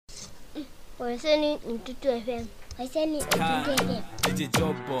listening to 2FM. Listening to 2FM. DJ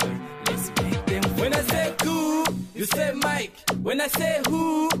Job Boy, let's make them. When I say cool, you say Mike. When I say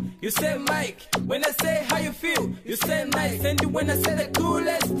who, you say Mike. When I say how you feel, you say nice. And when I say the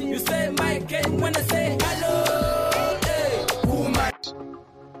coolest, you say Mike. And when I say hello, hey, who Mike?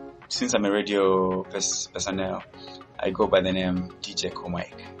 Since I'm a radio personnel, I go by the name DJ Cool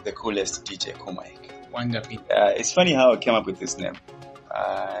Mike, the coolest DJ Cool Mike. Wonderful. It's funny how I came up with this name.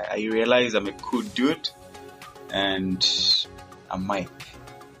 I realized I'm a cool dude, and I'm Mike.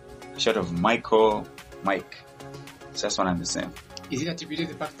 Short of Michael, Mike. It's just one and the same. Is it attributed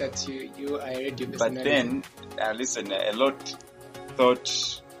to the fact that you are a radio personality? But then, listen, a lot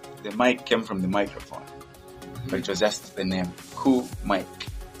thought the mic came from the microphone. Mm-hmm. But it was just the name, Cool Mike.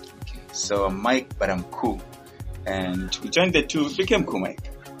 Okay. So I'm Mike, but I'm cool. And we joined the two, became Cool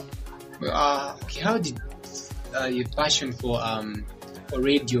Mike. Well, okay, how did your passion for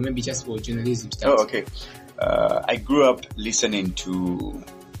radio, maybe just for journalism start? Oh, okay. I grew up listening to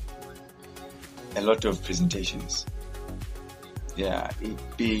a lot of presentations. Yeah, it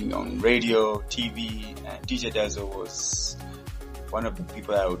being on radio, TV, and DJ Dazzle was one of the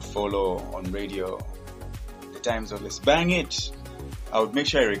people I would follow on radio. The times always bang it. I would make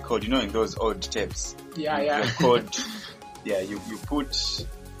sure I record, in those old tapes. Yeah. Record, you put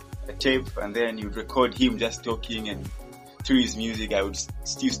a tape and then you'd record him just talking, and through his music I would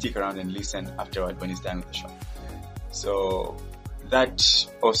still stick around and listen afterward when he's done with the show. So that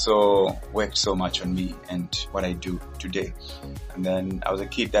also worked so much on me and what I do today. And then I was a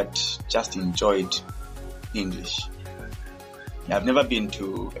kid that just enjoyed English. I've never been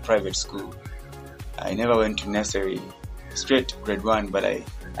to a private school. I never went to nursery, straight grade 1, but I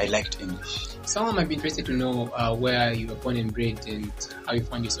liked English. Someone might be interested to know where you were born and bred and how you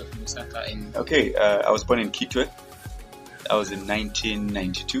found yourself in Lusaka. Okay, I was born in Kitwe. I was in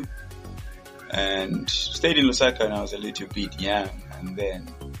 1992. And stayed in Lusaka when I was a little bit young, and then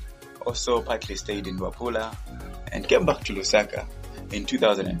also partly stayed in Luapula and came back to Lusaka in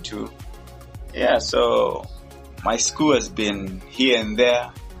 2002. Yeah, so my school has been here and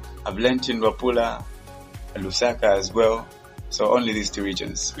there. I've learnt in Luapula, Lusaka as well. So only these two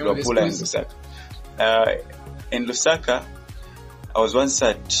regions, Luapula and Lusaka. In Lusaka, I was once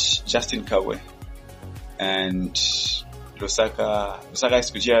at Justin Kawe, and Lusaka High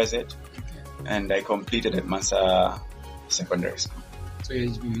School GRZ. And I completed at Mansa Secondary School. So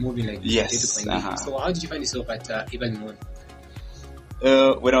you've been moving like yes. So how did you find yourself at Ivanhoe?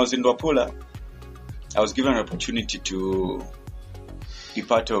 When I was in Luapula, I was given an opportunity to be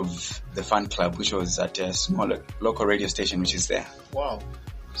part of the fan club, which was at a small local radio station, which is there. Wow.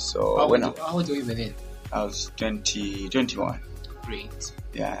 So how old were you then? I was 21. Great.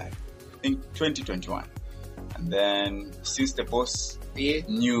 Yeah, in 2021. And then since the boss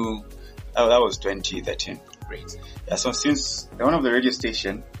knew. Oh, that was 2013. Great. Yeah, so since one of the radio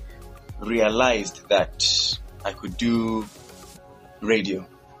station realized that I could do radio,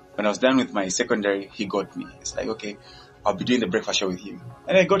 when I was done with my secondary, he got me. It's like, okay, I'll be doing the breakfast show with you.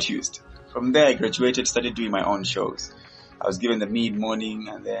 And I got used. From there, I graduated, started doing my own shows. I was given the mid-morning,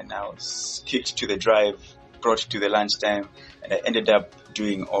 and then I was kicked to the drive, brought to the lunchtime, and I ended up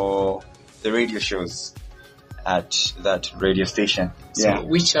doing all the radio shows at that radio station. So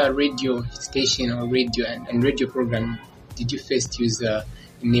which radio station or radio and radio program did you first use the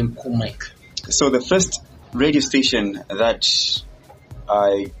name Cool Mike? So the first radio station that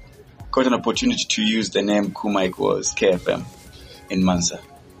I got an opportunity to use the name Cool Mike was KFM in Mansa.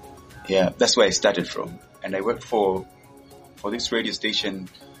 Yeah, that's where I started from. And I worked for this radio station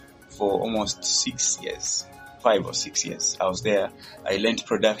for almost 6 years. 5 or 6 years. I was there. I learned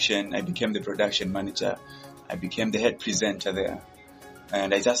production. I became the production manager. I became the head presenter there,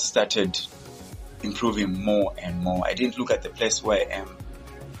 and I just started improving more and more. I didn't look at the place where I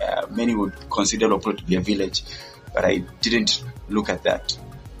am. Many would consider Luapula to be a village, but I didn't look at that.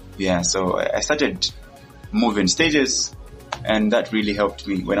 Yeah, so I started moving stages, and that really helped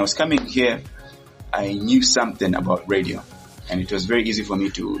me. When I was coming here, I knew something about radio, and it was very easy for me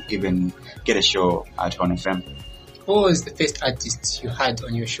to even get a show at Hon FM. Who was the first artist you had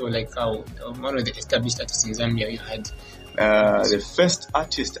on your show? Like one of the established artists in Zambia you had? The first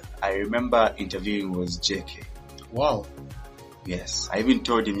artist I remember interviewing was JK. Wow. Yes. I even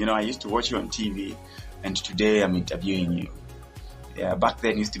told him, I used to watch you on TV, and today I'm interviewing you. Yeah, back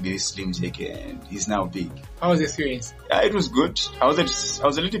then used to be Slim JK, and he's now big. How was the experience? Yeah, it was good. I was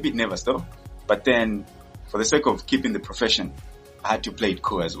a little bit nervous though, but then for the sake of keeping the profession, I had to play it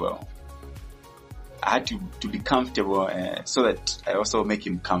cool as well. I had to be comfortable so that I also make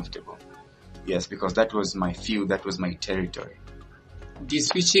him comfortable. Yes, because that was my field, that was my territory. Did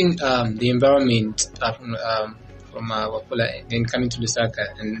switching the environment from Wapula, then coming to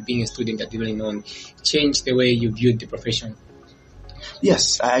Lusaka and being a student at Illinois change the way you viewed the profession?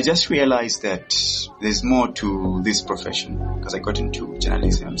 Yes, I just realized that there's more to this profession because I got into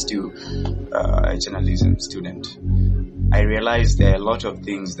journalism. I'm still a journalism student. I realized there are a lot of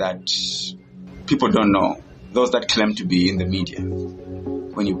things that people don't know, those that claim to be in the media.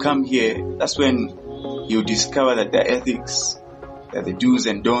 When you come here, that's when you discover that there are ethics, there are the do's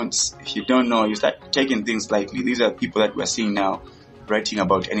and don'ts. If you don't know, you start taking things lightly. These are people that we're seeing now writing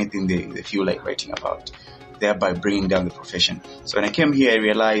about anything they feel like writing about, thereby bringing down the profession. So when I came here, I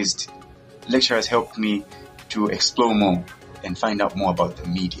realized lecturers helped me to explore more and find out more about the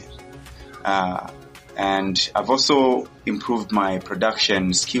media. And I've also improved my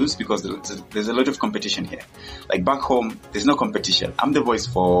production skills because there's a lot of competition here. Like back home, there's no competition. I'm the voice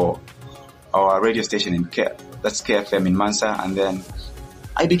for our radio station in that's KFM in Mansa, and then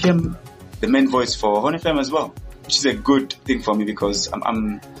I became the main voice for Horn FM as well, which is a good thing for me because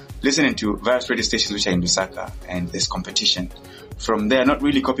I'm listening to various radio stations which are in Lusaka, and there's competition. From there, not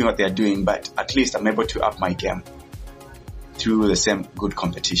really copying what they're doing, but at least I'm able to up my game through the same good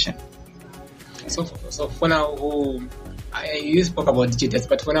competition. So for now, you spoke about DJs,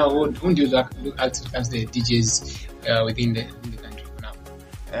 but for now, who do you look at as the DJs within the country for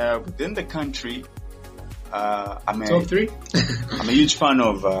now? Within the country, I'm top three. I'm a huge fan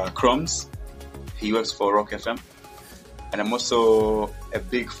of Chromes. He works for Rock FM, and I'm also a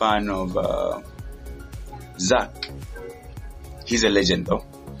big fan of Zach. He's a legend, though.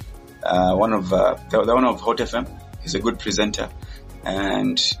 The one of Hot FM. He's a good presenter,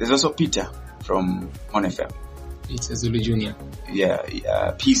 and there's also Peter from Horn FM. It's a Zulu Junior. Yeah,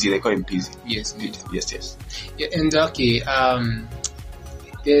 Peasy. They call him Peasy. Yes, yes. Yeah, and okay.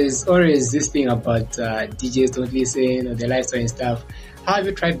 There's always this thing about DJs don't listen or their lifestyle and stuff. How have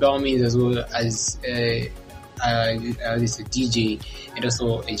you tried by all means as well as a DJ and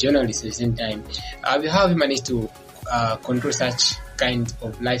also a journalist at the same time? How have you managed to control such kind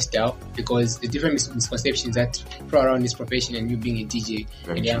of lifestyle? Because the different misconceptions that flow around this profession and you being a DJ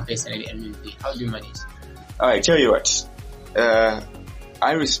and a young person and how do you manage? I tell you what,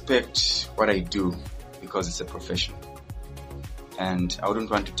 I respect what I do because it's a profession. And I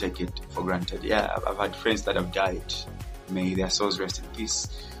wouldn't want to take it for granted. Yeah, I've had friends that have died. May their souls rest in peace.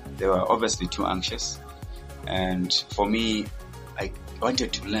 They were obviously too anxious. And for me, I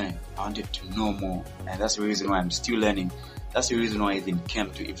wanted to learn. I wanted to know more. And that's the reason why I'm still learning. That's the reason why I even came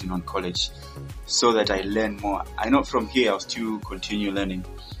to Illinois College, so that I learn more. I know from here I'll still continue learning.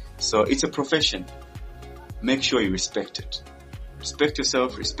 So it's a profession. Make sure you respect it. Respect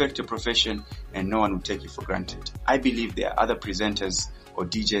yourself, respect your profession, and no one will take you for granted. I believe there are other presenters or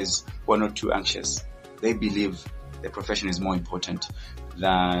DJs who are not too anxious. They believe their profession is more important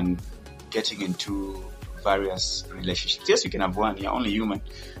than getting into various relationships. Yes, you can have one, you're only human.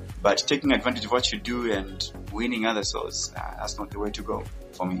 But taking advantage of what you do and winning other souls, that's not the way to go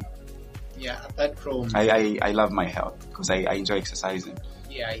for me. Yeah, apart from... I love my health because I enjoy exercising.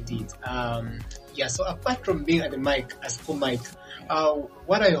 Yeah, I did. So apart from being at the mic, as co-mic,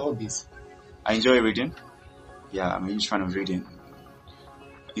 what are your hobbies? I enjoy reading. Yeah, I'm a huge fan of reading.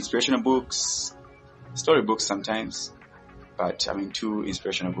 Inspirational books, storybooks sometimes, but I'm into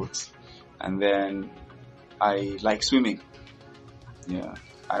inspirational books. And then I like swimming. Yeah.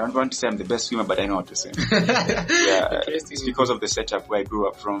 I don't want to say I'm the best swimmer, but I know how to swim. Yeah, it's because of the setup where I grew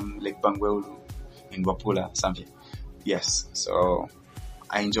up from Lake Bangweulu in Wapula, Zambia. Yes, so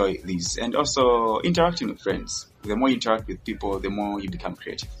I enjoy these. And also interacting with friends. The more you interact with people, the more you become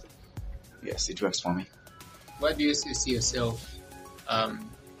creative. Yes, it works for me. What do you see yourself in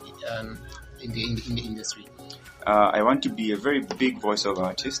the industry? I want to be a very big voiceover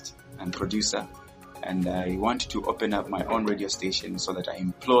artist and producer. And I want to open up my own radio station so that I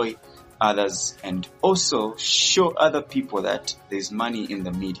employ others and also show other people that there's money in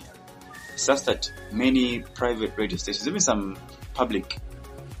the media. It's just that many private radio stations, even some public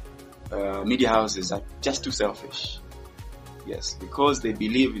media houses, are just too selfish. Yes, because they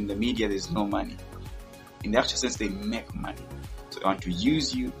believe in the media there's no money. In the actual sense, they make money. So I want to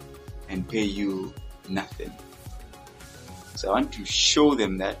use you and pay you nothing. So I want to show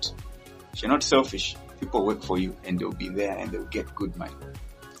them that if you're not selfish, people work for you and they'll be there and they'll get good money.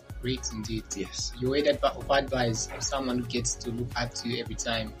 Great indeed. Yes. Your word of advice for someone who gets to look up to you every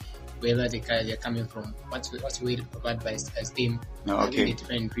time, wherever they're coming from. What's your word of advice as them having a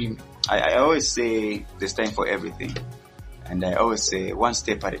different dream? I always say there's time for everything. And I always say one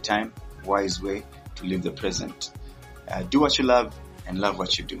step at a time, wise way to live the present. Do what you love and love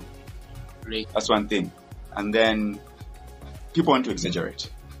what you do. Great. That's one thing. And then people want to exaggerate.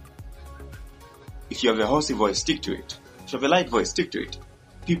 If you have a horsey voice, stick to it. If you have a light voice, stick to it.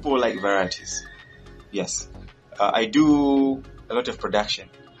 People like varieties. Yes. I do a lot of production,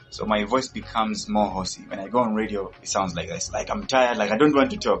 so my voice becomes more horsey. When I go on radio, it sounds like this. Like I'm tired, like I don't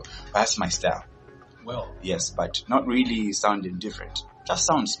want to talk. But that's my style. Well. Yes, but not really sounding different. Just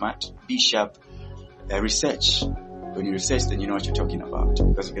sound smart, be sharp, research. When you research, then you know what you're talking about.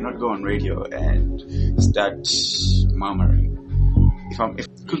 Because you cannot go on radio and start murmuring. If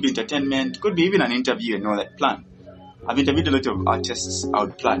it could be entertainment, could be even an interview and all that, plan. I've interviewed a lot of artists, I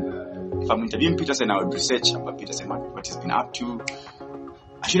would plan. If I'm interviewing Peterson, I would research about Peterson, what he's been up to.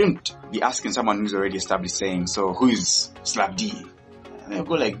 I shouldn't be asking someone who's already established saying, so who is Slap D? And they'll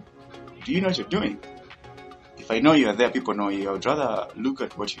go like, do you know what you're doing? If I know you're there, people know you, I would rather look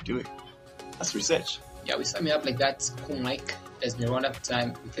at what you're doing. That's research. Yeah, we sum it up like that. Cool Mike. As we run out of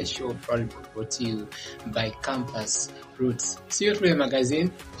time with the show probably brought to you by Campus Roots. See you through the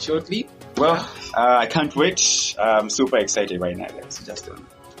magazine shortly. Well, I can't wait. I'm super excited right now, guys. Just don't.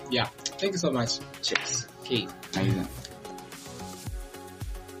 Yeah. Thank you so much. Cheers. Okay. Amazing.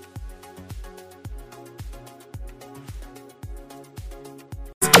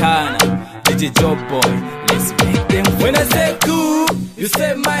 DJ Job Boy, let's make them. When I say cool, you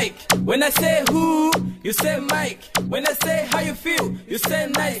say Mike. When I say who, you say Mike. When I say how you feel, you say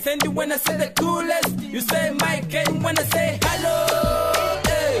nice. And when I say the coolest, you say Mike. And when I say hello,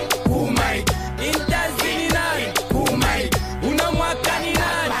 hey, who Mike? Intazini nani, who Mike? Unamwaka ni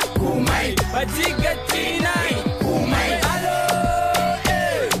nani, who Mike? Bajigati nani, who Mike? Hello,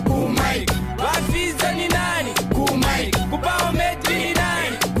 hey, who Mike? Wafiza ni nani, who Mike? Kupao medri ni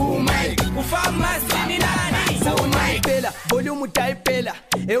nani, who Mike? Kufamasi ni nani, who Mike? Pela, volume taipela.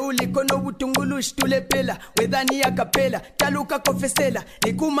 Euliko no butungulu shtule pela. Wedani ya kapela, taluka kofesela.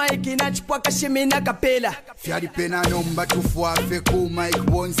 Nikuma ikinachi kwa kashimina kapela. Fiari pena nomba tufua fe Mike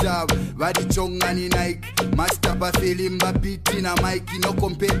Bonza. Vadi chonga ni Nike. Master pa filimba biti na Mike. No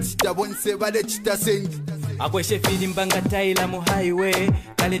competitor bonse vade chita sengi. Akweshe filimbanga taila mu highway.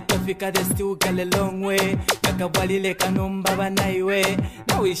 Kale tofika the still kale long way. Nakabwalile kanomba banaiwe.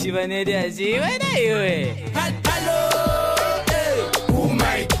 Na wishi vanedi ajiwe na iwe. Hello, hey, who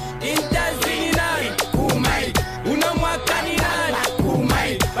Mike? Intazini nani, who Mike? Unamwaka ni nani, who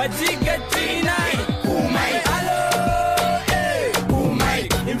Mike? Bajigati nani, who Mike? Hello, hey, who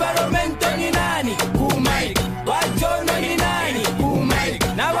Mike? Environment ni nani, who Mike? Wajono ni nani, who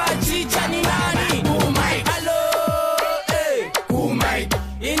Mike? Na wachicha ni nani, who Mike? Hello, hey, who Mike?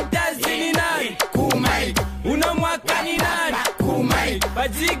 Intazini nani, who Mike? Unamwaka ni nani, who Mike?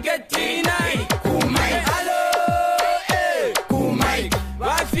 Bajigati nani, who Mike? Hello, hey, who Mike?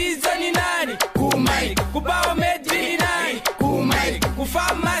 Wafiza ni nani, who Mike? Kupao medri ni nani, who Mike?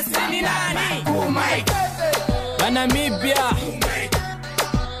 Kufamasi ni nani, who Mike? Namibia,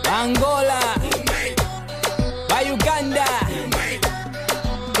 Angola, ba Uganda,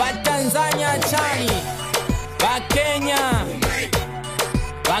 ba Tanzania chani, ba Kenya,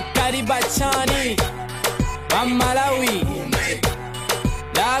 ba Karibachani, ba Malawi,